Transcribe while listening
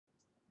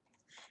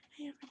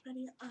Hey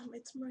everybody,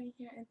 it's Marie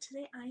here, and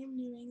today I am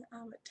doing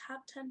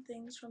top 10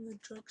 things from the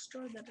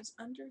drugstore that is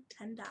under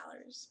 $10.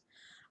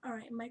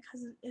 Alright, my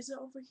cousin Izza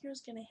over here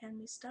is going to hand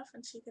me stuff,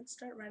 and she can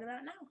start right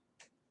about now.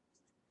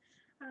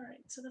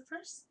 Alright, so the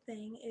first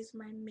thing is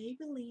my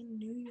Maybelline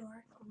New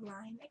York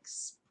Line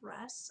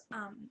Express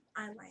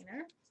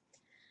eyeliner.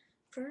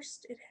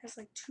 First, it has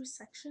like two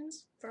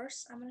sections.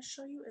 First, I'm going to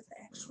show you is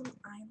the actual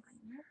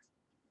eyeliner.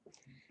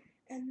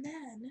 And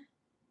then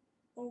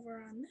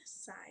over on this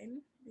side,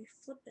 if you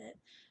flip it,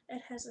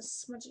 it has a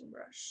smudging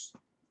brush.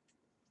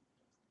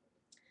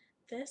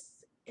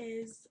 This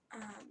is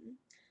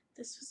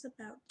this was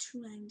about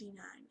 $2.99,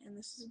 and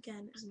this is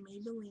again is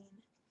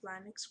Maybelline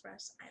Line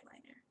Express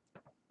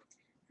eyeliner.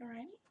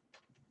 Alrighty.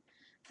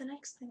 The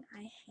next thing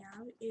I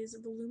have is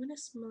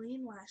Voluminous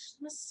Million Lash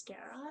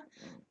Mascara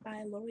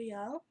by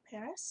L'Oreal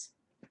Paris.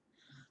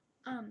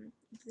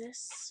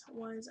 This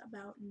was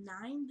about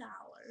 $9,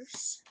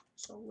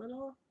 so a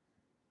little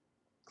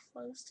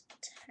close to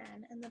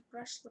 10, and the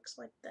brush looks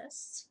like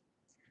this.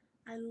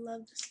 I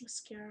love this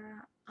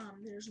mascara.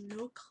 There's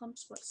no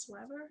clumps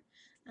whatsoever,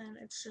 and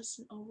it's just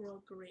an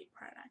overall great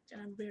product,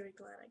 and I'm very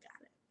glad I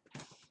got it.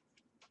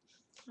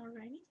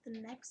 Alrighty, the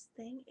next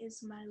thing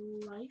is my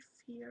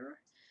Life here.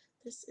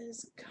 This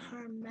is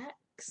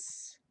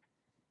Carmex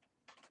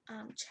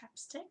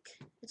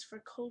chapstick. It's for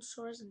cold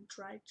sores and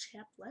dry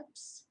chapped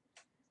lips.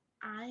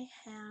 I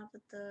have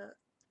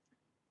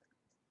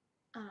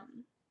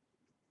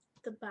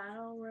the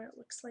bottle where it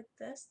looks like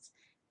this,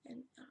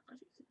 and I don't know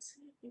if you can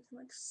see it. You can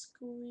like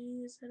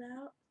squeeze it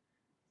out,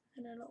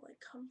 and it'll like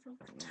come from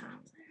the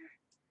top there.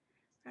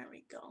 There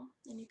we go.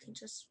 And you can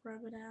just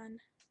rub it on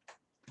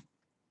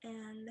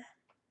and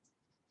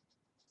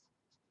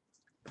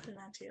put it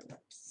onto your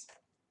lips.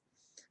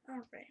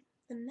 Alright,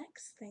 the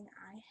next thing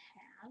I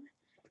have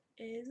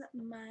is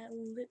my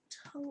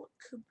little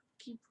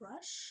kabuki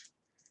brush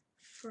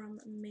from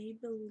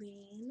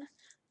Maybelline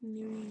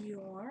New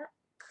York.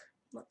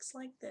 Looks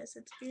like this.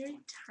 It's very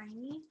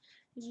tiny,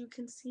 as you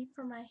can see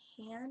from my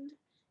hand,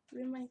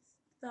 even my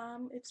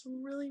thumb. It's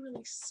really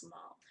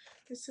small.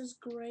 This is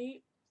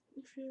great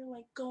if you're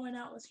like going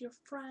out with your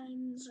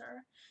friends,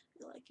 or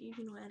like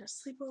even at a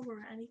sleepover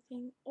or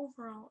anything.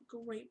 Overall,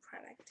 great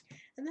product.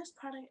 And this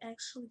product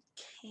actually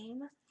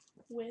came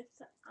with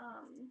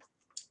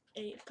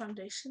a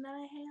foundation that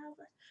I have,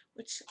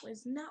 which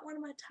is not one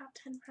of my top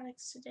 10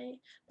 products today,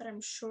 but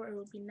I'm sure it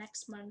will be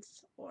next month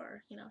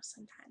or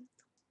sometime.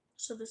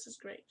 So this is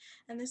great.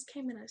 And this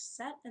came in a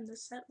set, and the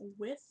set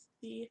with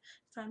the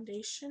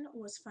foundation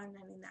was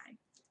 $5.99.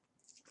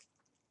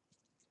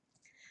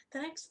 The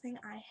next thing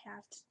I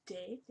have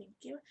today,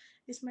 thank you,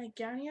 is my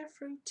Garnier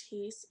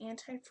Fructis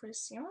Anti-Frizz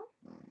Serum.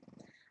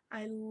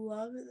 I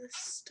love this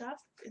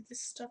stuff.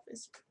 This stuff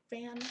is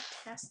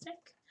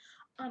fantastic.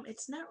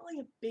 It's not really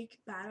a big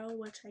bottle,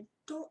 which I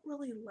don't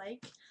really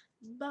like,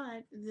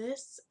 but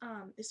this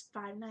is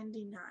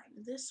 $5.99.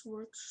 This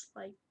works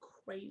like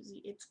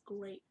crazy. It's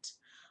great.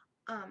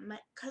 My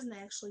cousin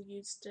actually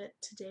used it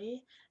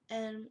today,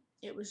 and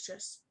it was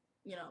just,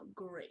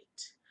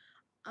 great.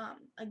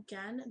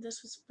 Again,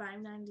 this was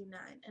 $5.99,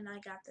 and I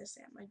got this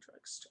at my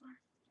drugstore.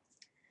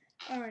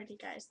 Alrighty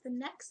guys, the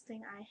next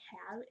thing I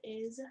have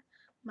is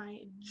my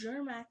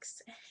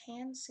Germex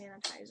hand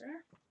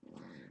sanitizer,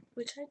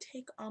 which I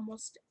take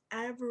almost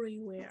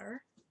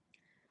everywhere.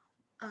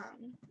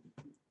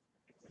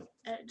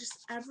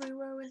 Just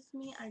everywhere with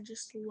me. I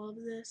just love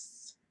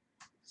this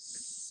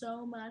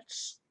so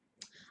much.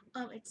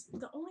 It's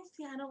the only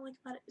thing I don't like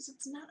about it is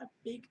it's not a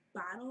big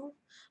bottle,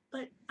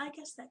 but I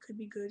guess that could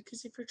be good,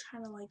 because if you're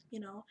trying to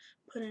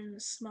put it in a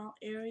small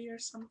area or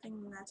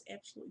something, then that's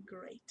absolutely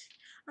great.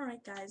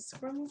 Alright guys,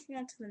 we're moving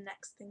on to the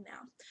next thing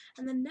now.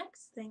 And the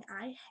next thing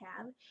I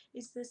have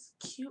is this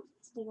cute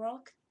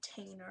floral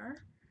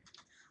container.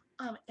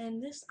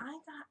 And this I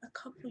got a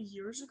couple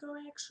years ago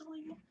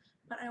actually,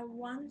 but I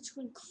wanted to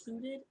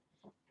include it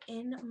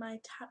in my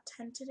top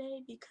 10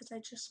 today because I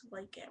just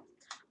like it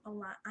a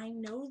lot. I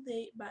know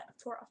but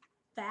for a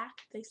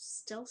fact they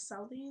still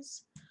sell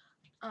these,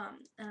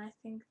 and I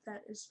think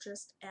that is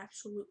just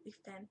absolutely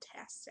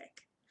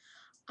fantastic.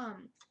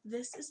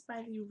 This is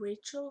by the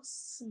Rachel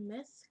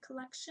Smith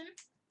collection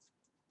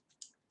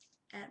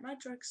at my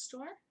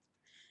drugstore,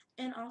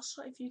 and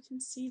also if you can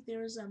see,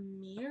 there's a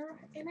mirror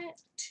in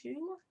it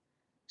too,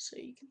 so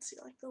you can see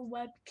like the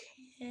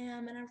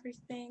webcam and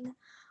everything.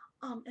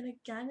 And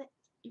again,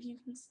 if you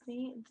can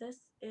see, this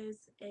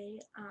is a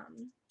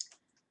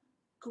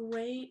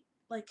great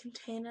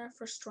container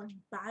for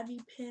storing bobby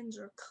pins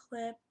or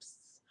clips,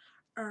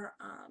 or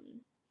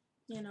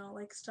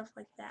stuff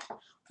like that.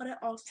 What I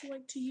also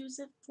like to use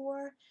it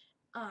for,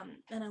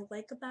 and I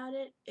like about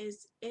it,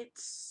 is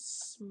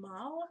it's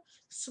small,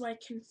 so I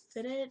can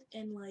fit it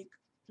in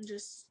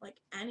just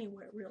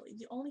anywhere really.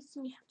 The only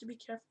thing you have to be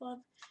careful of,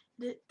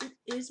 it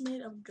is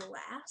made of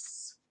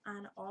glass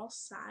on all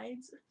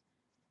sides,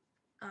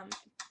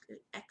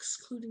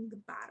 excluding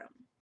the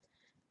bottom.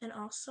 And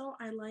also,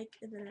 I like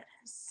that it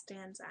has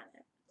stands on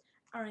it.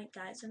 Alright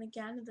guys, and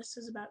again, this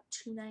is about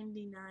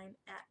 $2.99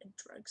 at a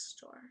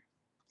drugstore.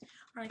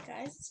 Alright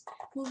guys,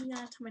 moving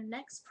on to my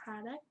next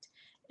product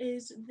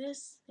is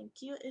this,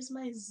 thank you, is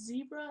my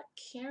zebra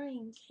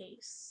carrying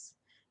case.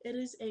 It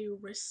is a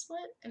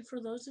wristlet, and for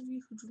those of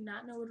you who do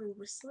not know what a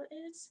wristlet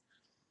is,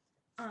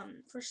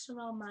 first of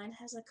all, mine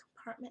has a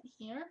compartment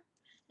here,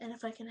 and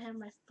if I can have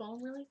my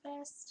phone really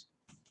fast,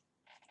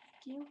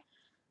 thank you,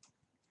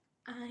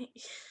 I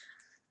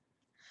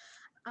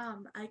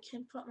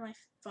can put my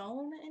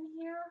phone in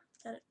here,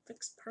 that it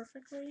fits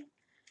perfectly,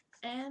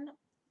 and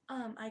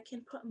I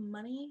can put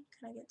money.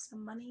 Can I get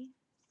some money?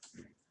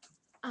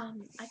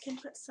 I can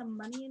put some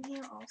money in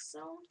here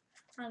also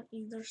on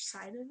either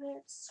side of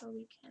it, so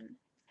we can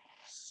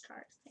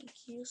start.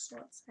 Thank you. So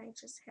let's say I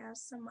just have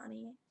some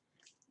money.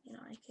 You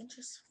know, I can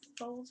just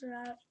fold it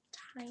out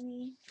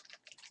tiny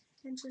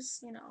and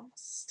just, you know,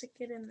 stick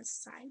it in the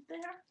side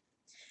there.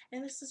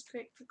 And this is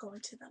great for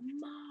going to the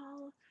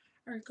mall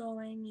or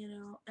going, you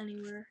know,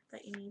 anywhere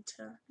that you need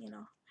to, you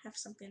know, have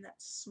something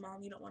that's small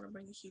and you don't want to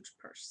bring a huge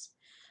purse.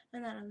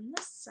 And then on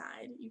this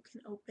side, you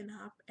can open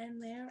up, and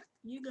there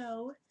you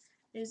go,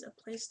 is a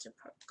place to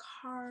put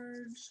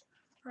cards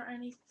or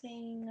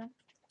anything.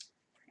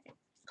 Right,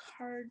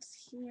 cards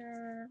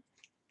here,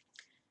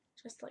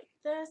 just like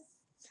this.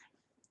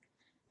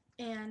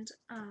 And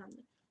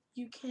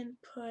you can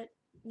put,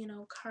 you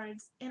know,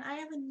 cards. And I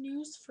have a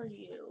news for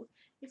you.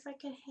 If I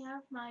can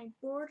have my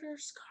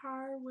Borders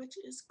card, which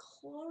is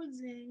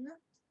closing,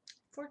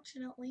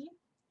 fortunately,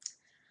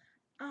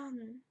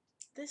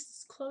 this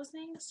is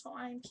closing, so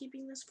I'm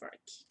keeping this for a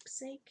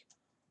keepsake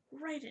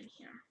right in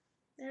here.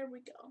 There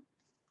we go.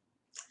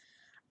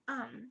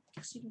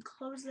 So you can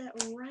close that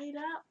right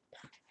up,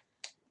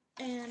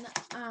 and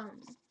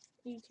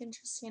you can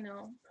just, you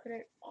know, put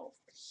it over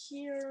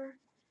here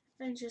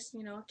and just,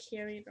 you know,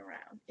 carry it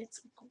around.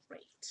 It's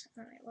great.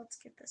 Alright, let's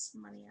get this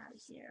money out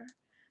of here.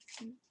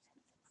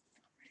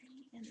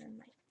 Alrighty, and then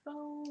my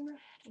phone.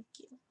 Thank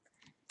you.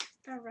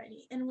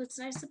 Alrighty, and what's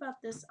nice about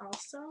this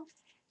also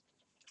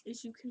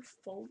is you can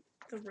fold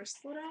the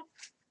wristlet up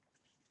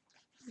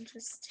and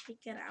just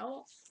take it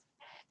out,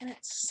 and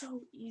it's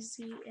so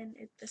easy, and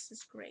this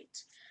is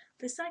great.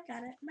 This I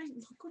got at my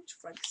local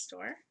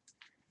drugstore,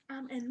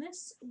 and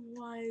this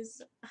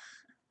was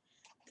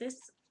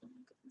this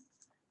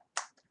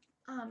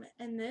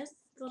and this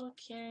little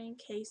carrying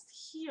case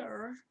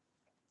here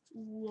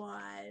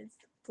was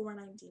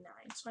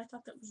 $4.99, so I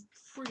thought that was a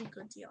pretty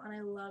good deal, and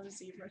I love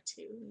zebra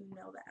too, you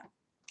know that.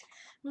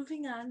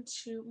 Moving on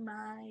to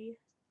my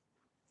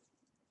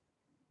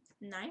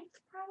 9th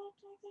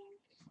product, I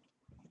think.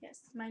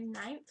 Yes, my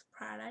 9th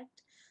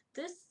product.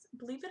 This,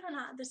 believe it or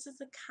not, this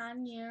is a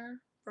Conair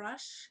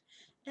brush,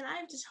 and I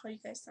have to tell you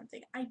guys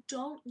something. I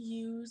don't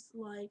use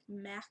like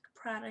MAC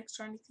products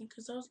or anything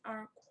because those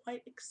are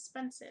quite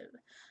expensive.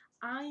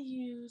 I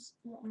use,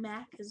 well,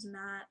 MAC is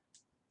not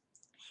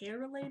hair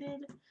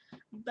related,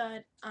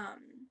 but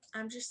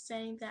I'm just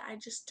saying that I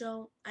just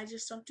don't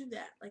do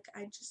that. Like,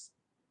 I just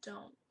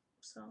don't.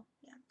 So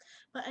yeah,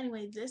 but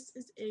anyway, this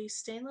is a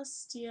stainless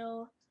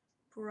steel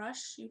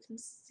brush. You can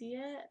see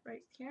it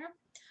right here.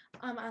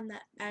 On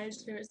the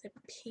edge there is a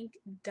pink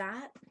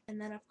dot,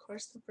 and then of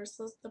course the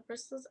bristles. The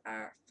bristles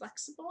are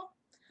flexible,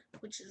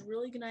 which is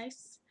really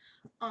nice.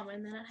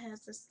 And then it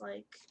has this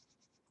like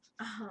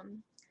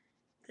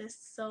this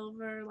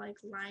silver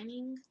like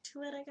lining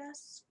to it, I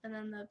guess, and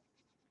then the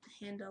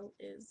handle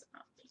is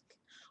pink.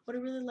 What I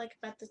really like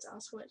about this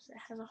also is it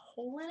has a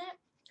hole in it,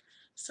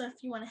 so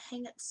if you want to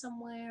hang it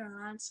somewhere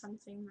or on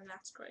something, then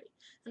that's great.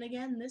 And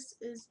again, this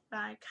is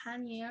by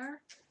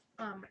Conair,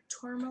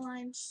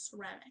 Tourmaline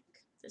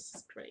Ceramic. This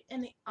is great.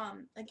 And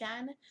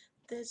again,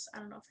 this, I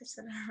don't know if I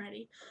said it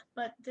already,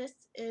 but this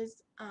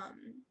is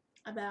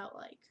about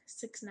like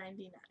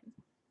 $6.99.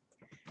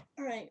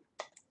 Alright,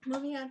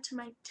 moving on to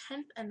my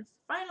 10th and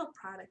final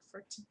product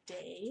for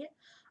today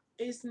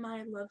is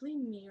my lovely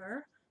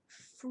mirror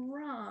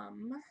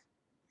from,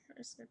 where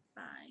is it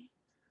by?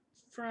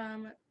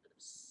 From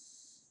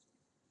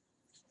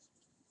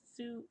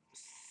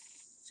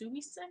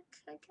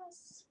Suisic, I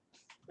guess.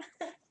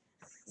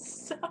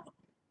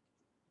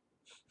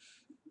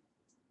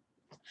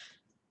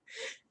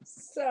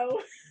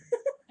 so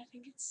I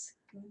think it's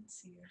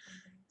Goonsey or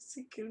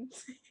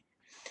Secunsi. something.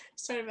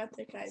 Sorry about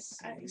that, guys.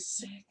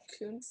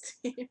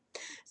 Secunsi.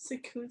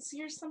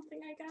 Secunsi or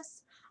something, I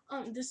guess.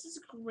 This is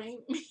a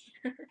great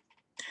mirror.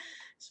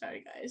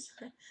 Sorry, guys.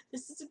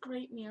 This is a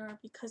great mirror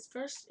because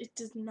first, it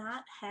does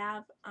not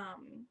have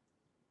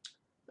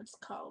what's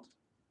it called?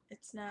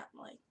 It's not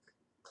like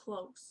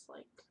close,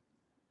 like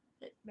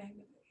it,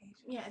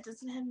 Magnification. yeah, it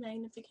doesn't have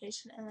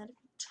magnification, and then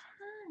if you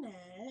turn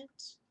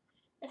it,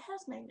 it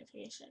has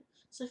magnification.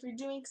 So if you're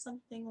doing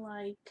something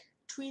like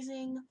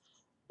tweezing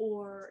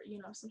or, you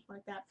know, something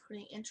like that,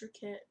 putting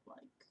intricate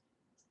like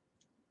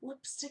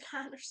lipstick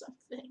on or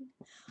something,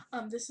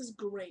 this is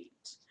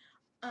great.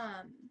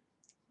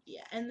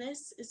 Yeah, and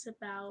this is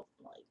about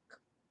like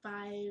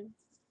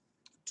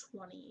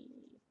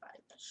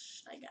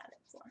 $5.25ish. I got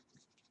it for.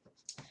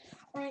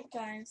 Alright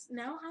guys,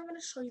 now I'm going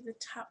to show you the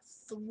top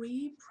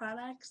 3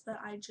 products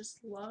that I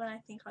just love and I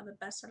think are the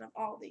best out of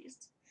all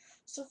these.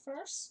 So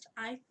first,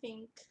 I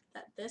think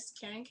that this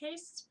carrying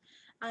case,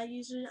 I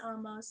use it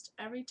almost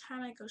every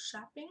time I go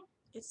shopping.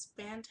 It's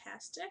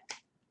fantastic.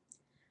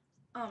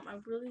 I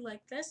really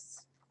like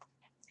this.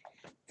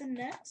 The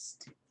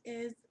next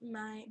is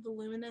my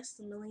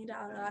Voluminous $1 Million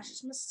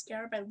Lashes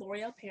Mascara by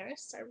L'Oreal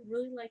Paris. I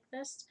really like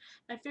this.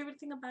 My favorite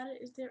thing about it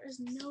is there is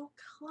no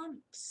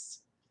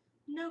clumps.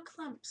 No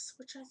clumps,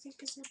 which I think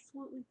is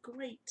absolutely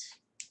great.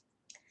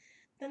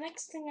 The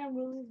next thing I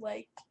really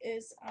like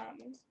is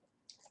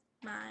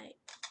my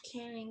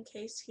carrying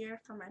case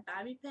here for my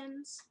bobby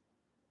pins.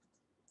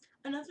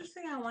 Another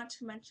thing I want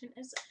to mention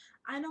is,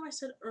 I know I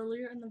said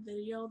earlier in the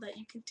video that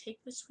you can take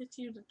this with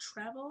you to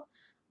travel.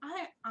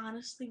 I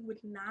honestly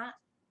would not.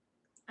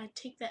 I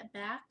take that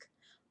back.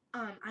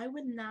 I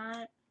would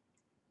not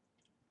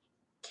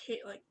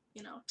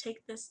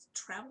take this to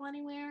travel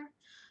anywhere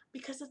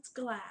because it's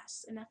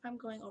glass, and if I'm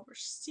going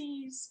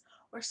overseas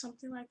or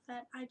something like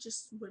that, I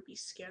just would be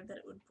scared that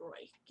it would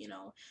break,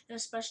 and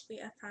especially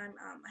if I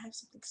have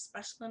something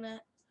special in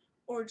it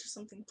or just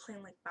something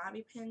plain like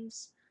bobby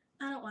pins.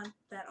 I don't want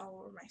that all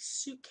over my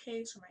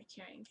suitcase or my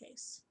carrying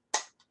case.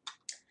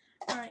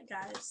 Alright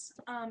guys,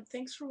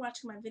 thanks for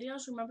watching my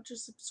videos. Remember to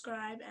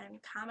subscribe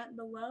and comment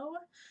below.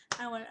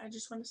 I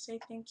just want to say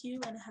thank you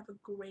and have a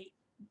great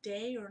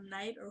day or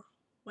night or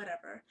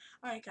whatever.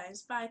 Alright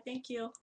guys, bye. Thank you.